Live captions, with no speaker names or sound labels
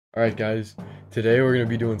Alright guys, today we're going to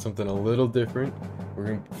be doing something a little different. We're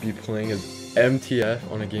going to be playing as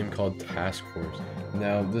MTF on a game called Task Force.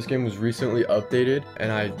 Now, this game was recently updated,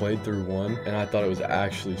 and I played through one, and I thought it was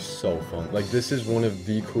actually so fun. Like, this is one of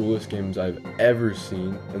the coolest games I've ever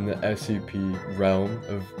seen in the SCP realm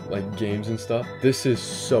of, like, games and stuff. This is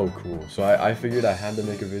so cool, so I figured I had to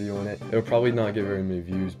make a video on it. It'll probably not get very many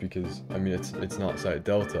views because, I mean, it's not Site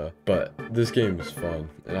Delta, but this game is fun,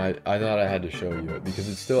 and I thought I had to show you it because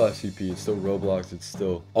it's still SCP, it's still Roblox, it's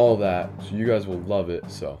still all that, so you guys will love it.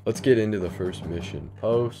 So, let's get into the first mission.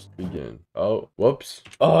 Host, begin. Oh, whoops.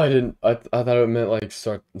 Oh, I thought it meant like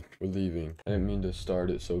start, we're leaving. I didn't mean to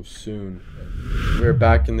start it so soon. We're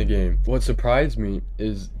back in the game. What surprised me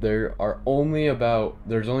is there's only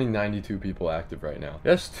 92 people active right now.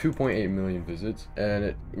 That's 2.8 million visits, and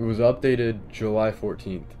it was updated July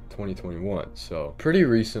 14th. 2021, so pretty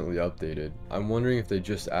recently updated. I'm wondering if they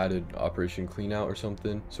just added Operation Cleanout or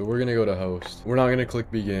something. So we're gonna go to host. We're not gonna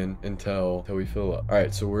click begin until we fill up. All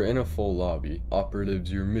right, so we're in a full lobby.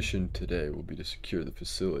 Operatives, your mission today will be to secure the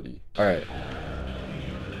facility. All right,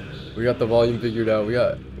 we got the volume figured out.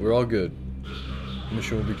 We're all good.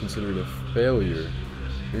 Mission will be considered a failure.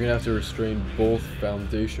 You're gonna have to restrain both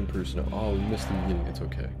Foundation personnel. Oh, we missed the beginning. It's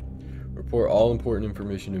okay. Report all important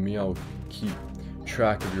information to me. I'll keep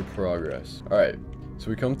track of your progress. All right,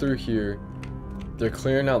 so we come through here. They're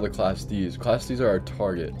clearing out the Class Ds. Class Ds are our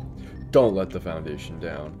target. Don't let the Foundation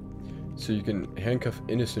down. So you can handcuff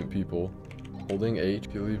innocent people holding H.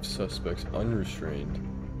 You leave suspects unrestrained.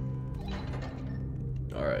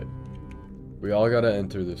 All right, we all gotta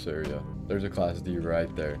enter this area. There's a Class D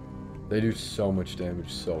right there. They do so much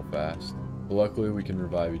damage so fast, but luckily we can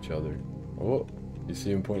revive each other. Oh, you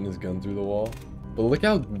see him pointing his gun through the wall? But look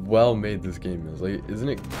how well made this game is. Like, isn't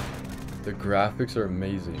it? The graphics are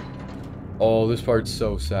amazing. Oh, this part's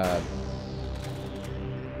so sad.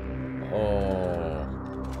 Oh,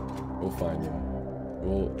 we'll find him.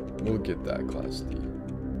 We'll get that Class D.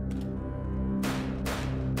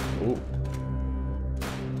 Oh.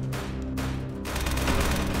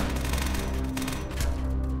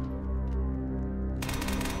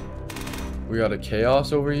 We got a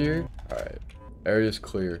chaos over here. All right, area's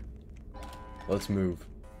clear. Let's move.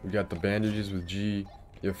 We got the bandages with G.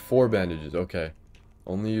 You have 4 bandages. Okay.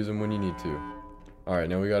 Only use them when you need to. Alright,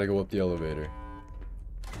 now we gotta go up the elevator.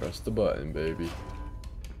 Press the button, baby.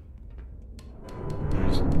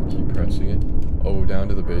 Just keep pressing it. Oh, down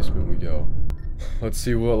to the basement we go. Let's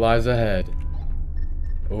see what lies ahead.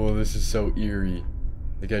 Oh, this is so eerie.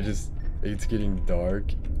 Like, it's getting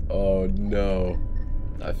dark. Oh, no.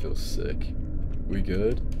 I feel sick. We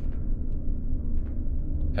good?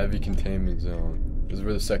 Heavy containment zone. This is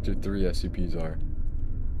where the Sector 3 SCPs are.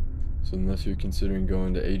 So unless you're considering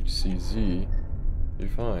going to HCZ, you're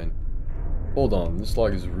fine. Hold on, this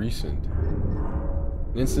log is recent.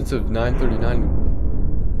 An instance of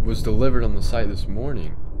 939 was delivered on the site this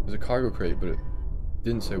morning. It was a cargo crate, but it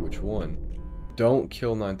didn't say which one. Don't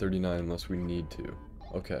kill 939 unless we need to.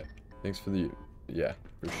 Okay, thanks for the... yeah,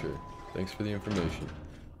 for sure. Thanks for the information.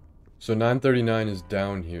 So 939 is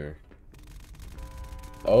down here.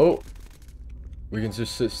 Oh, we can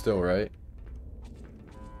just sit still, right?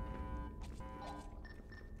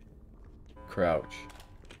 Crouch.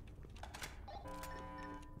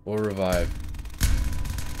 We'll revive.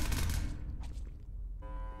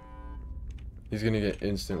 He's gonna get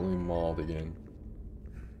instantly mauled again.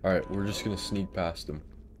 Alright, we're just gonna sneak past him.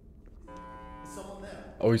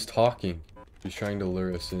 Oh, he's talking. He's trying to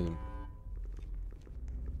lure us in.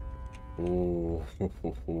 Oh,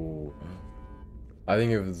 I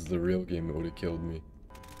think if it was the real game, it would have killed me.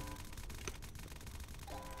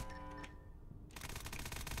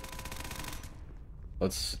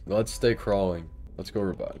 Let's stay crawling. Let's go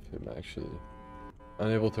revive him, actually.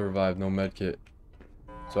 Unable to revive, no medkit.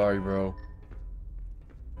 Sorry, bro.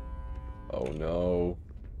 Oh, no.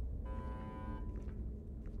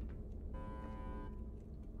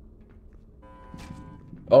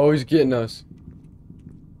 Oh, he's getting us.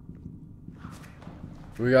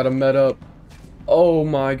 We gotta med up. Oh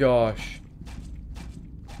my gosh.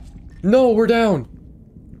 No, we're down.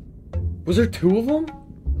 Was there 2 of them?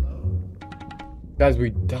 Guys, we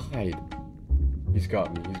died. He's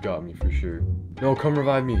got me for sure. No, come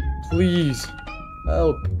revive me. Please.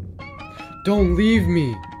 Help. Don't leave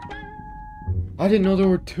me. I didn't know there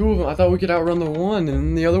were 2 of them. I thought we could outrun the one, and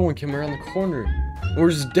then the other one came around the corner. We're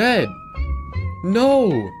just dead.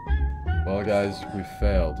 No. Well, guys, we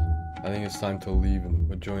failed. I think it's time to leave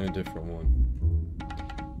and join a different one.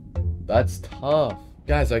 That's tough.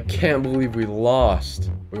 Guys, I can't believe we lost.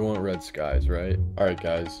 We want red skies, right? Alright,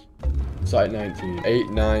 guys. Site 19.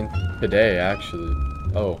 8-9 today, actually.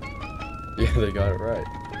 Oh. Yeah, they got it right.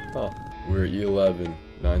 Huh. We're E11.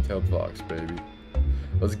 Nine-tailed fox, baby.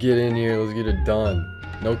 Let's get in here. Let's get it done.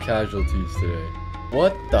 No casualties today.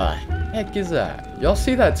 What the heck is that? Y'all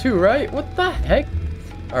see that too, right? What the heck?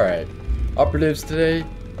 Alright. Operatives today,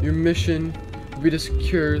 your mission will be to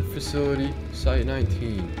secure the facility, Site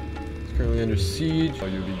 19. It's currently under siege.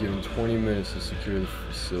 You'll be given 20 minutes to secure the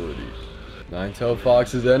facility. Nine-tailed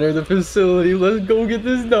foxes enter the facility. Let's go get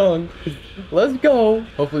this done. Let's go.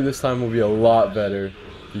 Hopefully this time will be a lot better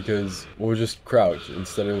because we'll just crouch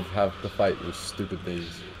instead of have to fight those stupid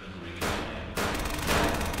things.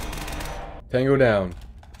 Tango down.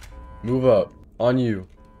 Move up. On you.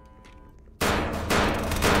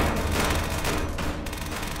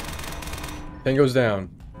 Tango's down.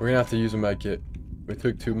 We're gonna have to use a med kit. We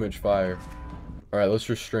took too much fire. Alright, let's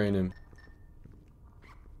restrain him.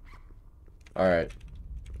 Alright.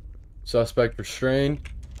 Suspect restrained.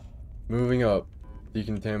 Moving up.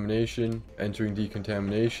 Decontamination. Entering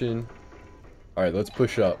decontamination. Alright, let's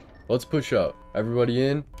push up. Let's push up. Everybody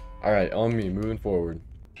in. Alright, on me. Moving forward.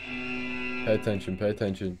 Pay attention. Pay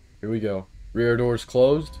attention. Here we go. Rear door's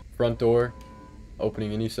closed. Front door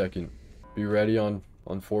opening any second. Be ready on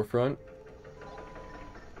forefront.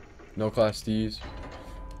 No class D's.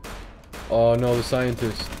 Oh no, the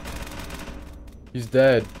scientist. He's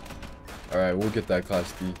dead. Alright, we'll get that class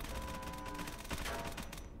D.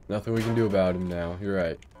 Nothing we can do about him now. You're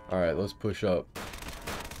right. Alright, let's push up.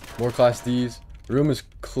 More class D's. The room is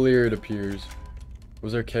clear, it appears.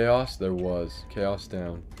 Was there chaos? There was. Chaos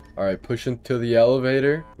down. Alright, pushing to the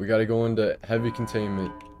elevator. We gotta go into heavy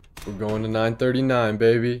containment. We're going to 939,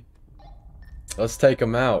 baby. Let's take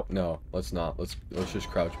him out. No, let's not. Let's just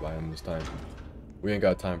crouch by him this time. We ain't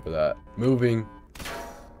got time for that. Moving.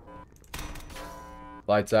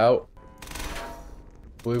 Lights out.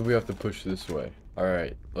 I believe we have to push this way.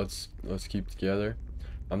 Alright, let's keep together.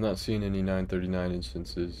 I'm not seeing any 939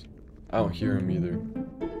 instances. I don't hear him either.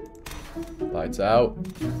 Lights out.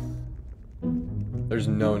 There's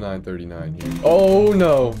no 939 here. Oh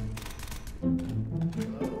no!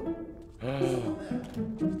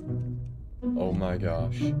 Oh my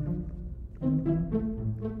gosh.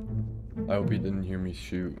 I hope he didn't hear me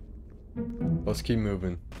shoot. Let's keep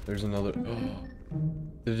moving. There's another.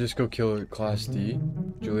 Did it just go kill a class D?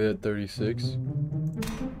 Juliet 36.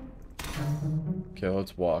 Okay,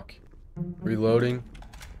 let's walk. Reloading.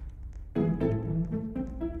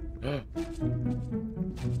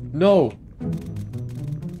 No!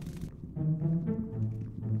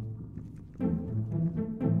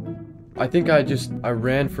 I think I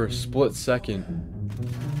ran for a split second.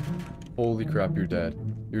 Holy crap, you're dead.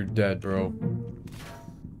 You're dead, bro.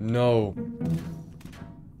 No.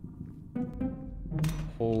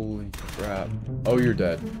 Holy crap. Oh, you're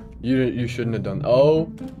dead. You shouldn't have done.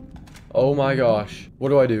 Oh. Oh my gosh. What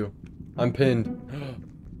do I do? I'm pinned.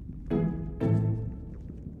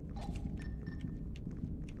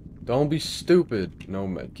 Don't be stupid. No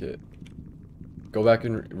medkit. Go back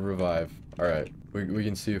and revive. Alright. We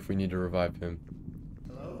can see if we need to revive him.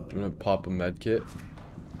 I'm gonna pop a medkit.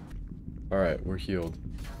 Alright, we're healed.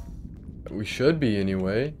 We should be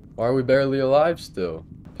anyway. Why are we barely alive still?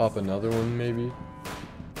 Pop another one maybe?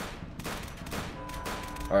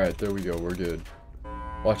 Alright, there we go. We're good.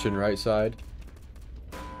 Watching right side.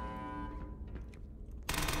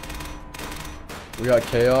 We got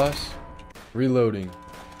chaos. Reloading.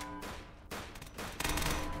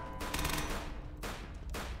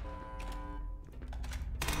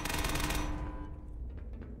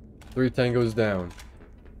 Three tangos down.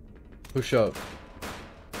 Push up.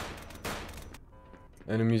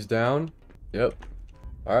 Enemies down. Yep.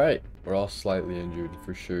 Alright. We're all slightly injured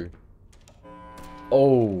for sure.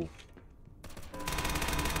 Oh.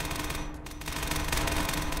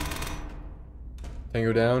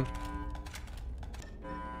 Tango down.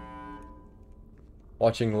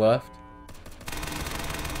 Watching left.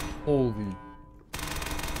 Holy.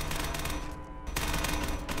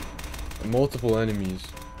 Multiple enemies.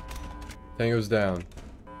 Tango's down.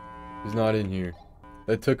 He's not in here.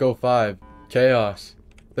 They took 05. Chaos.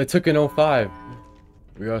 They took an 05.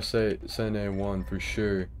 We gotta send A1 for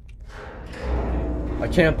sure. I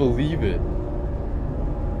can't believe it.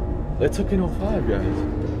 They took an 05, guys.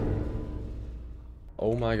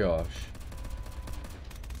 Oh my gosh.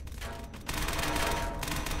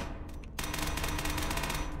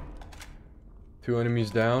 Two enemies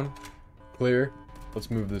down. Clear. Let's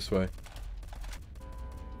move this way.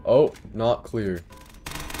 Oh, not clear.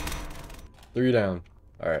 Three down.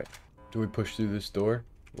 Alright. Do we push through this door?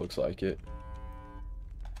 Looks like it.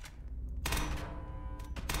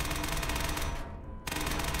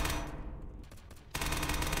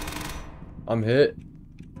 I'm hit.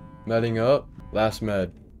 Medding up. Last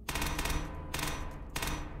med.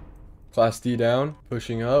 Class D down.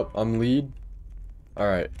 Pushing up. I'm lead.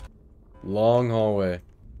 Alright. Long hallway.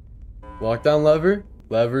 Lockdown lever.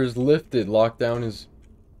 Lever is lifted. Lockdown is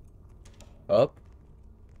up.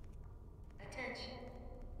 Attention.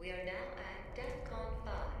 We are now at DEFCON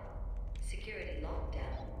 5. Security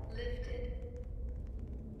lockdown lifted.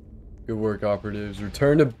 Good work, operatives.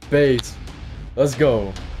 Return to base. Let's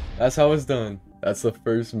go. That's how it's done. That's the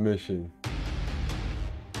first mission.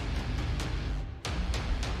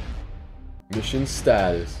 Mission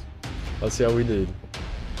status. Let's see how we did.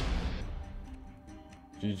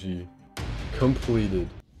 GG. Completed.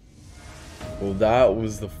 Well, that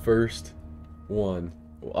was the first one.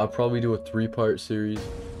 I'll probably do a 3-part series.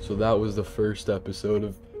 So that was the first episode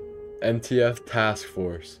of MTF Task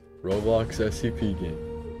Force, Roblox SCP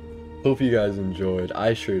game. Hope you guys enjoyed.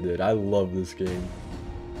 I sure did. I love this game.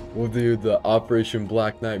 We'll do the Operation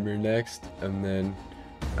Black Nightmare next, and then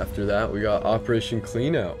after that we got Operation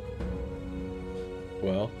Cleanout.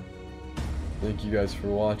 Well, thank you guys for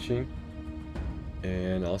watching,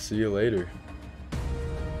 and I'll see you later.